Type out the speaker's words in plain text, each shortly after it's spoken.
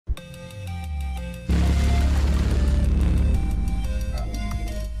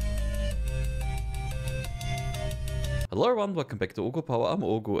Hello everyone, welcome back to Oghupower. I'm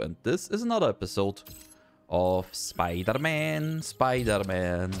Oghu, and this is another episode of Spider-Man.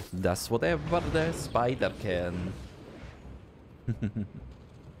 Spider-Man does whatever the spider can.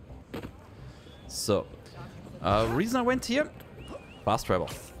 So, reason I went here? Fast travel.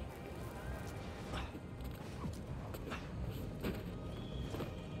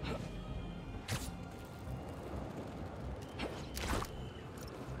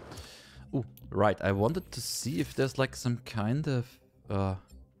 Ooh, right, I wanted to see if there's like some kind of... I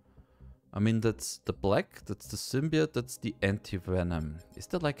mean, that's the black, that's the symbiote, that's the anti-venom. Is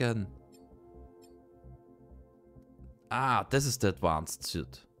there like an... Ah, this is the advanced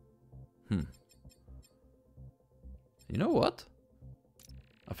suit. You know what?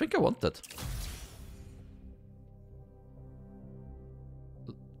 I think I want that.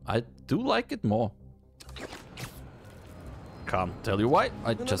 I do like it more. Can't tell you why,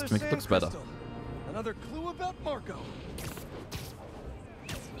 I just think it looks better. Another clue about Marco.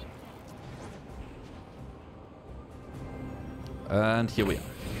 And here we are.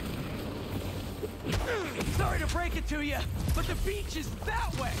 Sorry to break it to you, but the beach is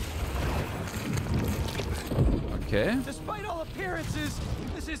that way. Okay. Despite all appearances,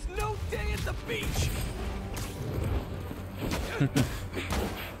 this is no day at the beach.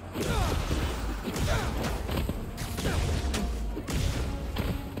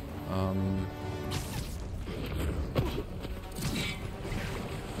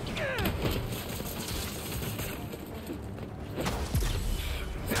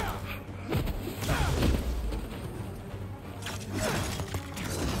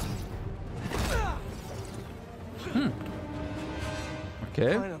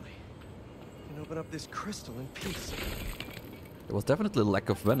 Okay. Finally, I can open up this crystal in peace. There was definitely a lack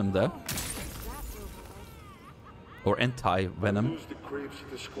of venom there. Or anti-venom. Lose the grapes at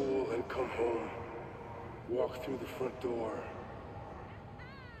the school and come home. Walk through the front door.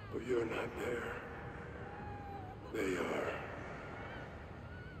 But you're not there. They are.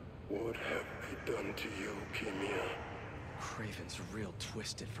 What have they done to you, Kimia? Craven's real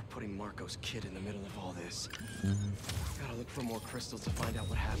twisted for putting Marco's kid in the middle of all this. Gotta look for more crystals to find out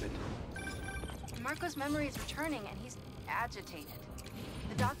what happened. Marco's memory is returning and he's agitated.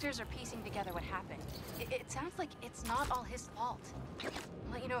 The doctors are piecing together what happened. It sounds like it's not all his fault. I'll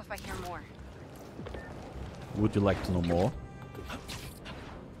let you know if I hear more. Would you like to know more?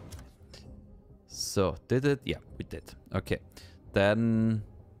 So, did it? Yeah, we did. Okay. Then...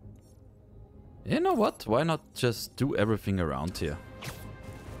 You know what? Why not just do everything around here?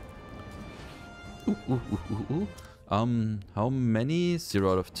 How many?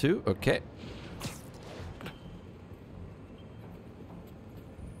 0 out of 2. Okay.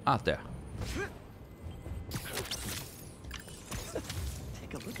 Ah, there.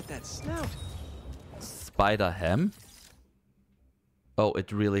 Take a look at that snout. Spider ham? Oh,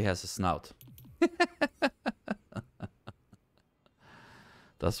 it really has a snout.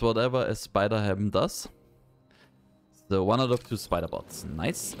 Does whatever a spider ham does. So 1 out of 2 spider bots.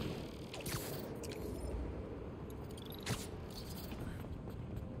 Nice.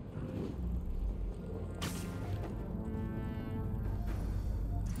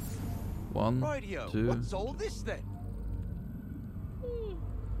 One, Rightio. 2. What's all this then?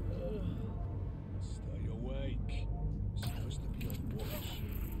 Stay awake. Supposed to be on watch.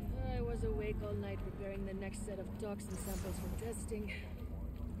 I was awake all night preparing the next set of toxin samples for testing.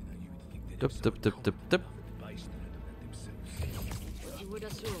 Dup, dup, dup, dup, dup. What you would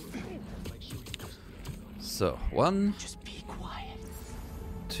assume. So, 1, Just be quiet.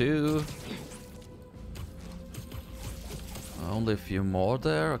 2. Only a few more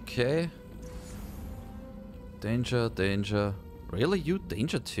there, okay. Danger, danger. Really? You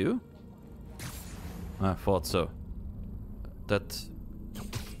danger too? I thought so. That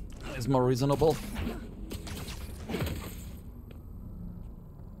is more reasonable.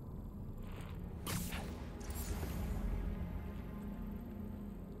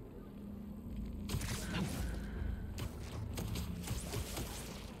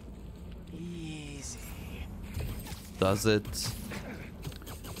 Easy. Does it?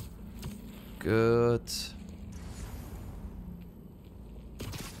 Good.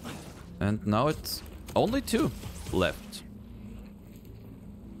 And now it's only 2 left.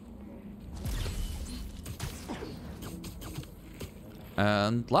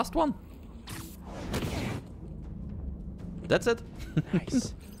 And last one. That's it.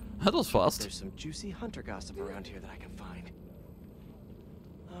 Nice. That was fast. There's some juicy hunter gossip around here that I can find.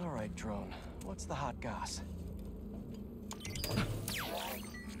 All right, drone. What's the hot goss?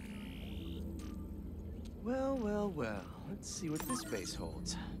 Well, well, well. Let's see what this base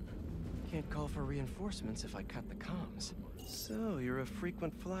holds. Can't call for reinforcements if I cut the comms. So, you're a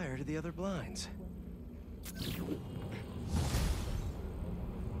frequent flyer to the other blinds.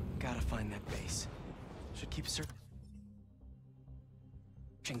 Gotta find that base. Should keep searching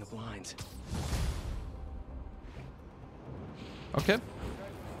the blinds. Okay.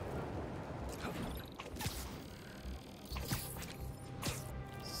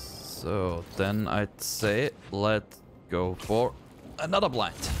 So then I'd say let's go for another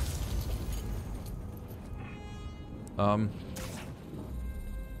blind.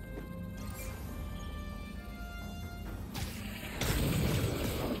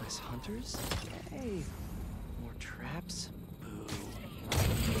 Less hunters? Hey, more traps? Boo.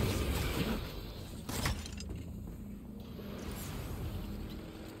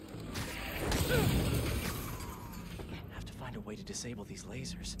 Have to find a way to disable these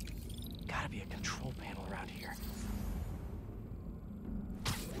lasers. Gotta be a control panel around here.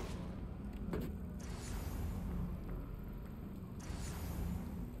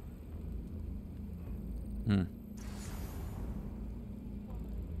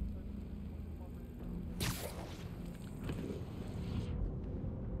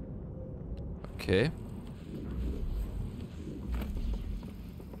 Okay.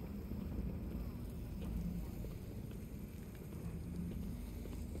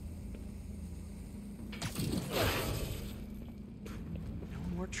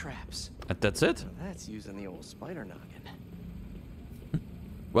 No more traps. And that's it? Well, that's using the old spider noggin.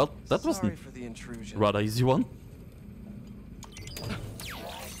 Well, that Sorry wasn't for the intrusion. rather easy one.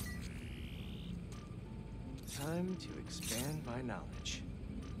 Time to expand my knowledge.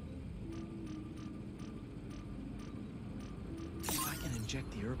 If I can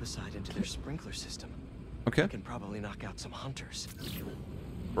inject the herbicide into their sprinkler system, Okay. I can probably knock out some hunters.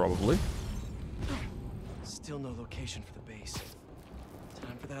 Probably. Still no location for the base.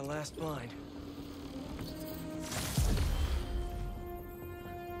 Time for that last blind.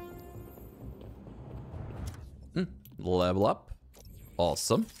 Level up.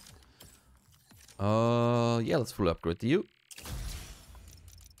 Awesome. Yeah, let's fully upgrade to you.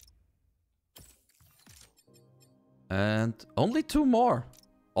 And only 2 more.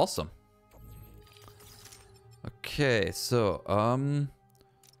 Awesome. Okay, so,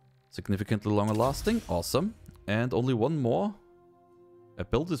 significantly longer lasting. Awesome. And only 1 more.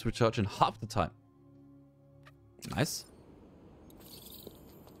 Abilities recharge in half the time. Nice.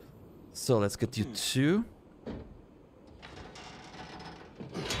 So, let's get you 2.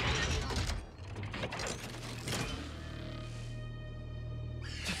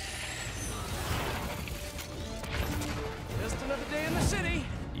 Just another day in the city.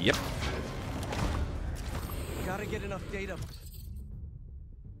 Yep. Gotta get enough data.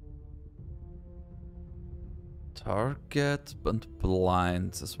 Target and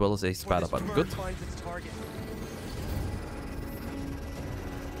blinds, as well as a spider button. Good. Finds its target.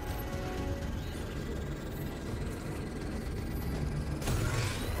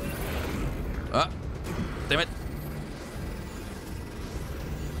 Ah, damn it.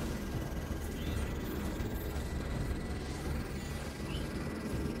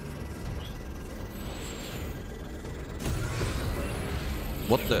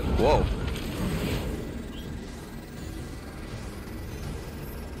 What the? Whoa.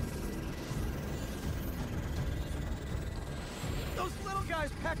 Those little guys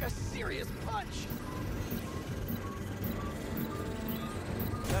pack a serious punch.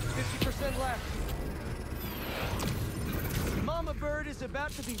 Got 50% left. Mama Bird is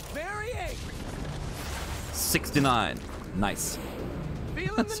about to be very angry. 69. Nice.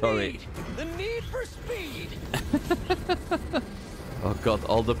 Feeling the Sorry. need. The need for speed. Oh god,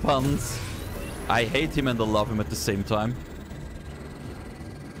 all the puns. I hate him and I love him at the same time.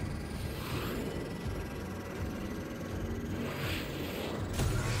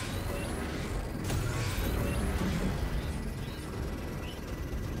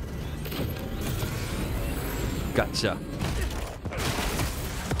 Gotcha.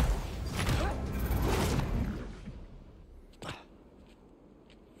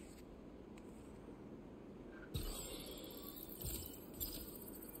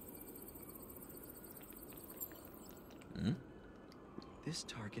 This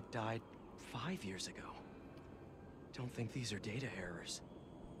target died 5 years ago. Don't think these are data errors.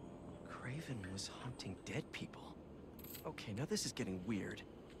 Craven was hunting dead people. Okay, now this is getting weird.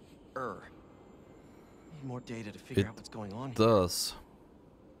 Need more data to figure out what's going on here. Does.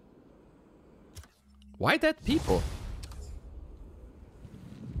 Why dead people?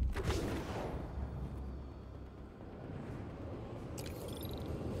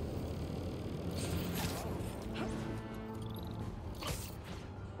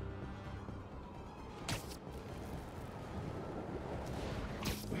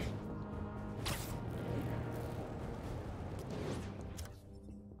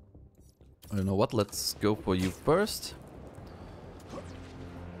 You know what? Let's go for you first.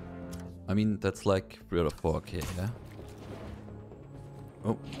 I mean, that's like 3 out of 4, okay, yeah?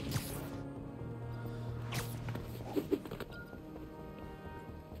 Oh.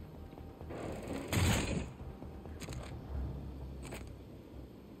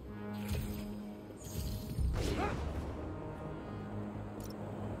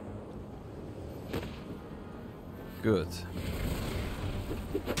 Good.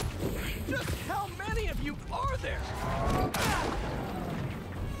 Just how many of you are there?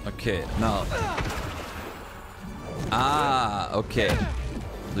 Okay, now. Ah, okay.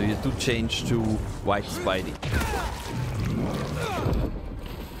 So you do change to white Spidey.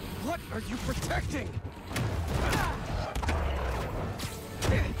 What are you protecting?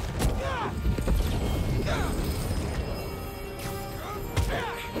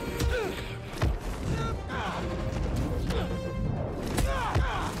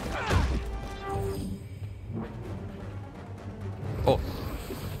 Oh.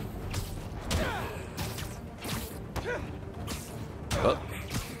 But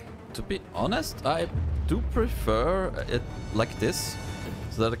to be honest, I do prefer it like this,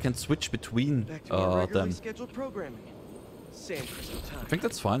 so that I can switch between Back to our regularly them. scheduled programming. Same crystal time. I think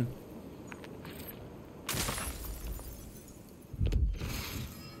that's fine.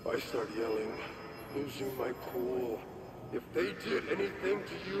 I start yelling, losing my cool. If they did anything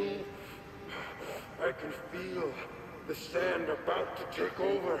to you, I can feel the sand about to take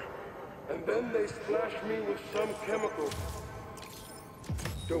over. And then they splash me with some chemical.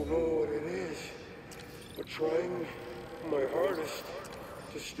 Don't know what it is, but trying my hardest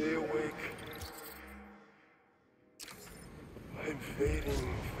to stay awake. I'm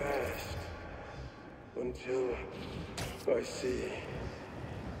fading fast until I see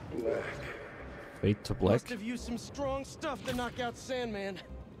black. Fade to Must black. have used some strong stuff to knock out Sandman.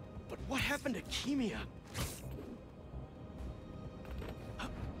 But what happened to Chemia?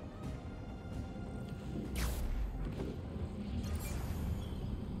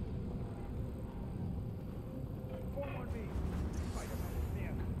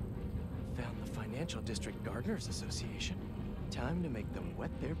 Found the Financial District Gardeners Association. Time to make them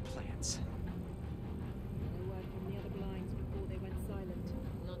wet their plants. No word from the other blinds before they went silent.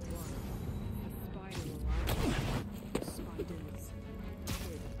 Not one. A spider, all right. Spiders.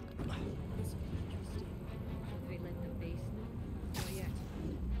 Good. This is interesting. Have they let the base know? Not yet.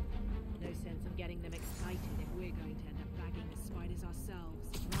 No sense in getting them excited if we're going to end up bagging the spiders ourselves,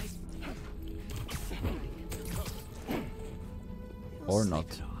 right? Or Sleep not.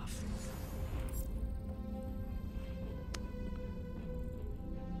 it off.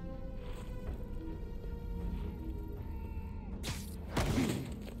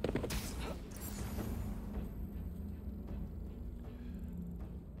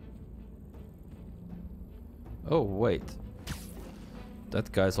 Oh, wait.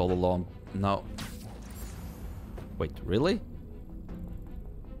 That guy's all along. Now. Wait, really?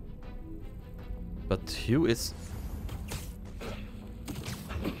 But Hugh is...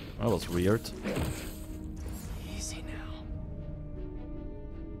 That was weird. Easy now.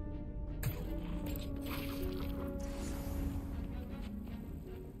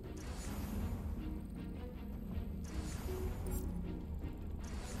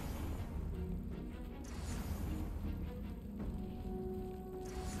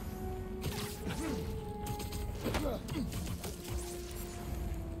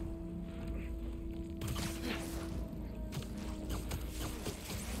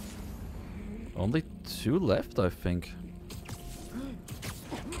 Only 2 left, I think.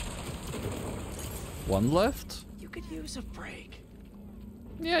 1 left? You could use a break.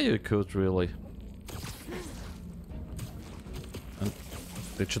 Yeah, you could really. And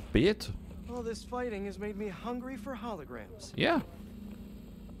that should be it. All this fighting has made me hungry for holograms. Yeah.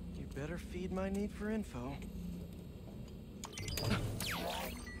 You better feed my need for info.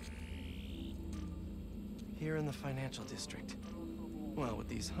 Here in the financial district. Well, with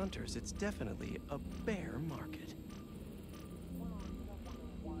these hunters, it's definitely a bear market.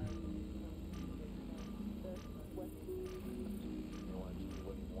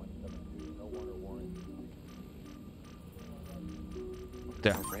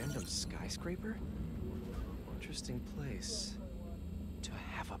 There. A random skyscraper? Interesting place to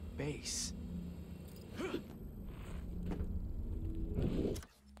have a base.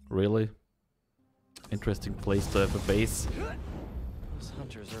 Really? Interesting place to have a base. Those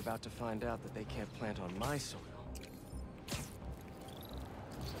hunters are about to find out that they can't plant on my soil.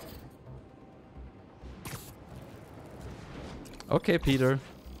 Okay, Peter.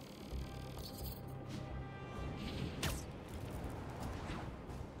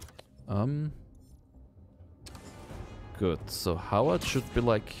 Good. So Howard should be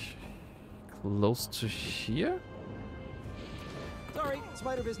like close to here. Sorry,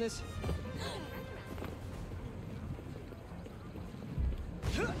 spider business.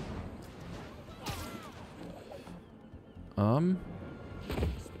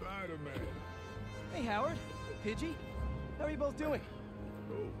 Spider-Man. Hey, Howard. Hey, Pidgey. How are you both doing?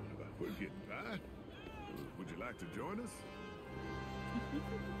 Oh, we're getting by. Would you like to join us?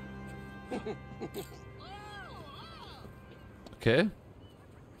 Okay.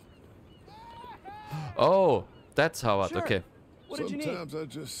 Oh, that's Howard. Sure. Okay. What did you need? Sometimes I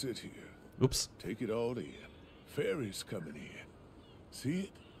just sit here, Oops. take it all in. Fairies coming in. See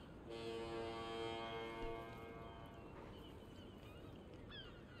it?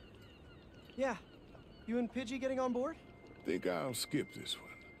 Yeah. You and Pidgey getting on board? Think I'll skip this one.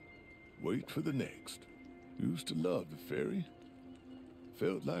 Wait for the next. Used to love the ferry.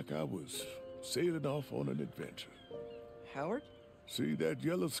 Felt like I was sailing off on an adventure. Howard? See that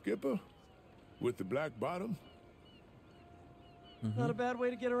yellow skipper? With the black bottom? Not a bad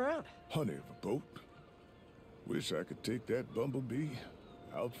way to get around. Honey of a boat. Wish I could take that bumblebee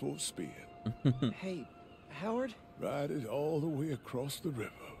out for a spin. Hey, Howard? Ride it all the way across the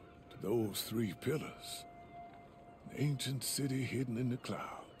river to those 3 pillars. An ancient city hidden in the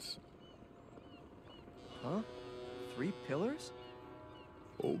clouds. Huh? 3 pillars?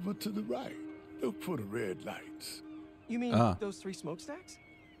 Over to the right. Look for the red lights. You mean Ah. those 3 smokestacks?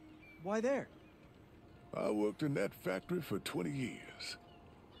 Why there? I worked in that factory for 20 years.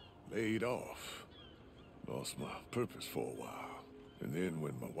 Laid off. Lost my purpose for a while. And then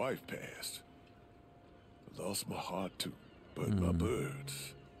when my wife passed, I lost my heart too. But my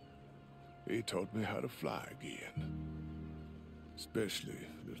birds, they taught me how to fly again. Especially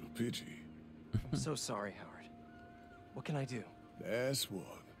little Pidgey. I'm so sorry, Howard. What can I do? That's one.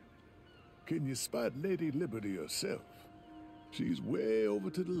 Can you spot Lady Liberty herself? She's way over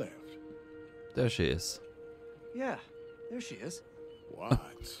to the left. There she is. Yeah, there she is.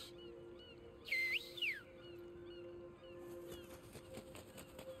 What?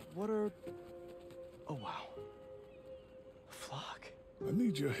 What are... Oh, wow. A flock. I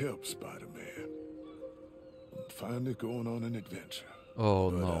need your help, Spider-Man. I'm finally going on an adventure.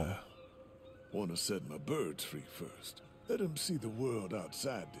 Oh But no. I want to set my birds free first. Let them see the world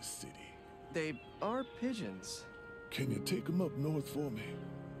outside this city. They are pigeons. Can you take them up north for me?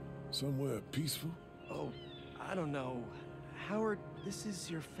 Somewhere peaceful? Oh, I don't know. Howard, this is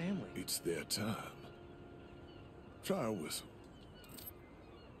your family. It's their time. Try a whistle.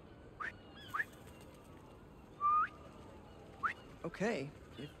 Okay,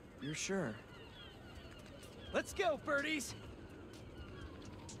 if you're sure. Let's go, birdies!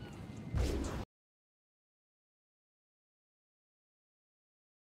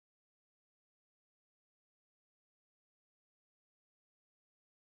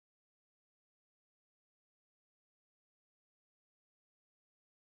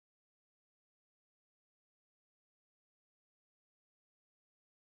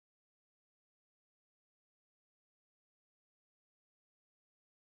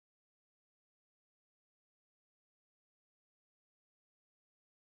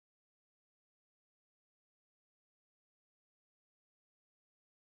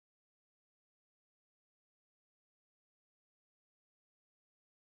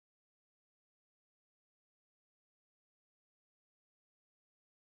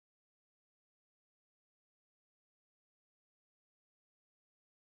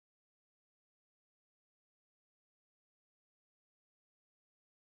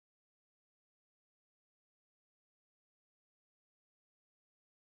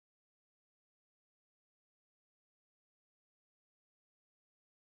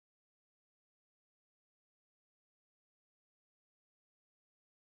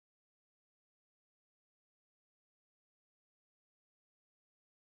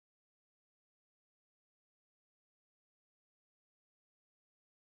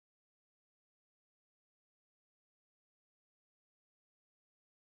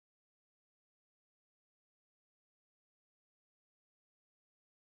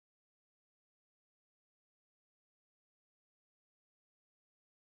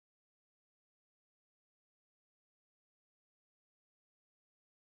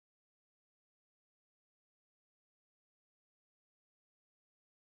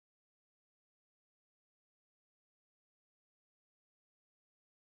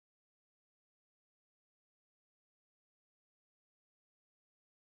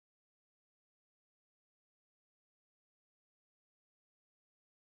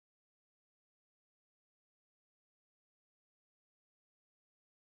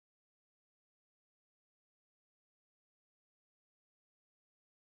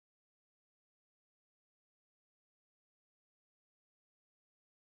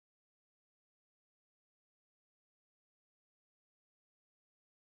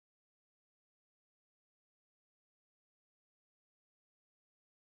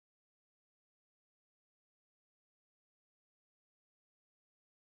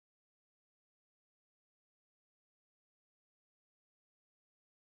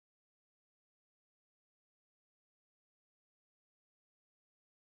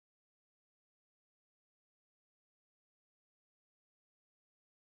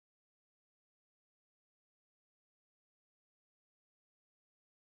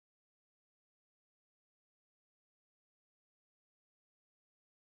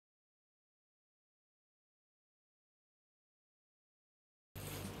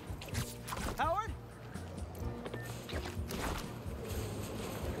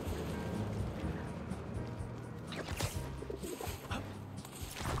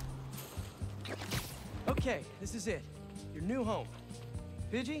 Okay, this is it. Your new home.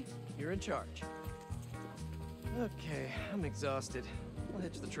 Pidgey, you're in charge. Okay, I'm exhausted. I'll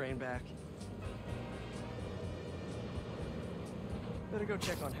hitch the train back. Better go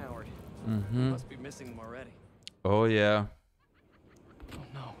check on Howard. Must be missing him already. Oh yeah. Oh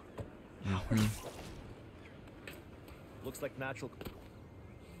no. Howard. Looks like natural.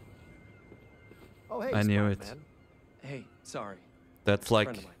 Oh, hey, I knew smart it. man. Hey, sorry. That's Friend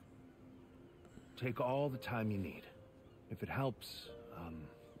like of mine. Take all the time you need. If it helps,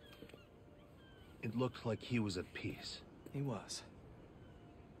 it looks like he was at peace. He was.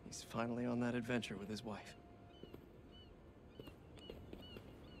 He's finally on that adventure with his wife.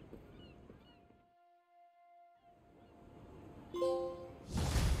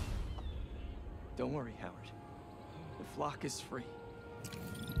 Don't worry, Howard. The flock is free.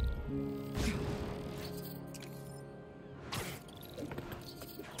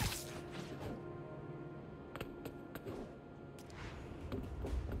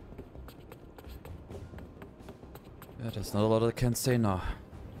 yeah, there's not a lot I can say now.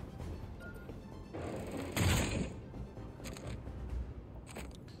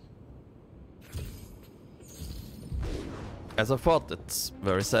 As I thought, it's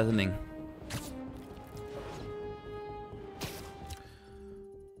very saddening.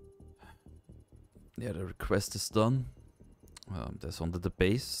 Yeah, the request is done. There's under the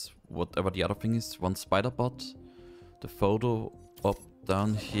base, whatever the other thing is, one spider bot. The photo up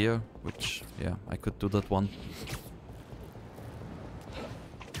down here, which, yeah, I could do that one.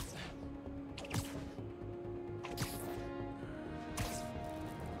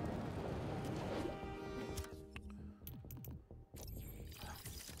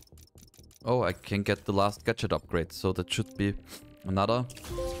 Oh, I can get the last gadget upgrade, so that should be another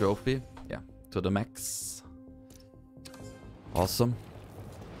trophy. Yeah, to the max. Awesome.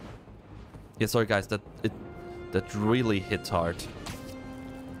 Yeah, sorry guys, that really hit hard.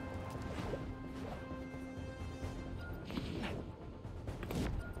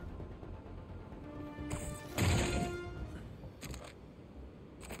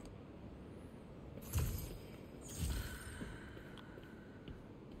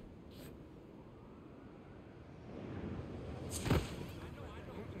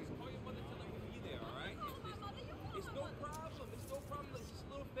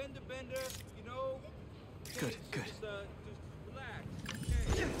 Good, good.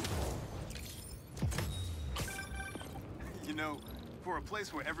 You know, for a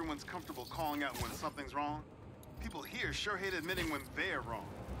place where everyone's comfortable calling out when something's wrong, people here sure hate admitting when they're wrong.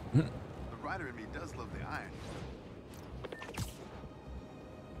 The writer in me does love the irony.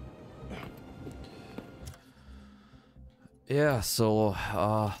 Yeah, so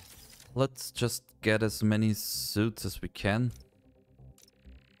let's just get as many suits as we can.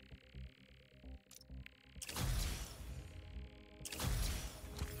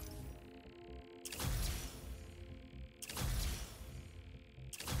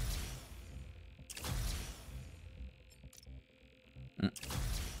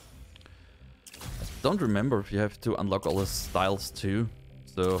 Don't remember if you have to unlock all the styles too,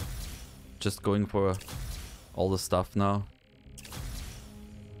 so just going for all the stuff now.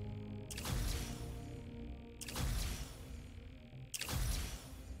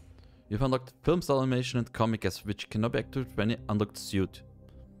 You've unlocked film style animation and comic as which cannot be activated when you unlock the suit.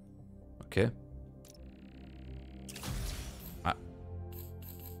 Okay.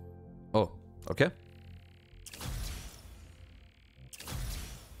 Oh, okay.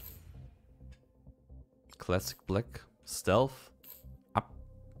 Classic black stealth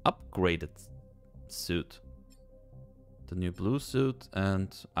upgraded suit. The new blue suit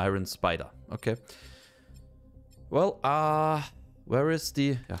and iron spider. Okay. Well, where is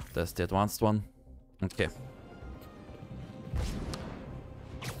the... Yeah, there's the advanced one. Okay.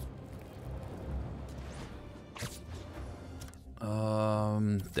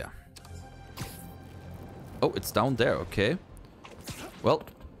 There. Oh, it's down there. Okay. Well,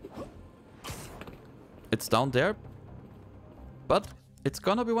 it's down there, but it's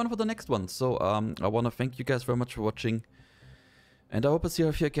gonna be one for the next one. So I want to thank you guys very much for watching, and I hope I see you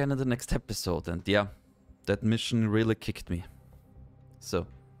again in the next episode. And yeah, that mission really kicked me. So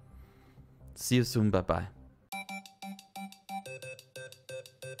see you soon. Bye bye.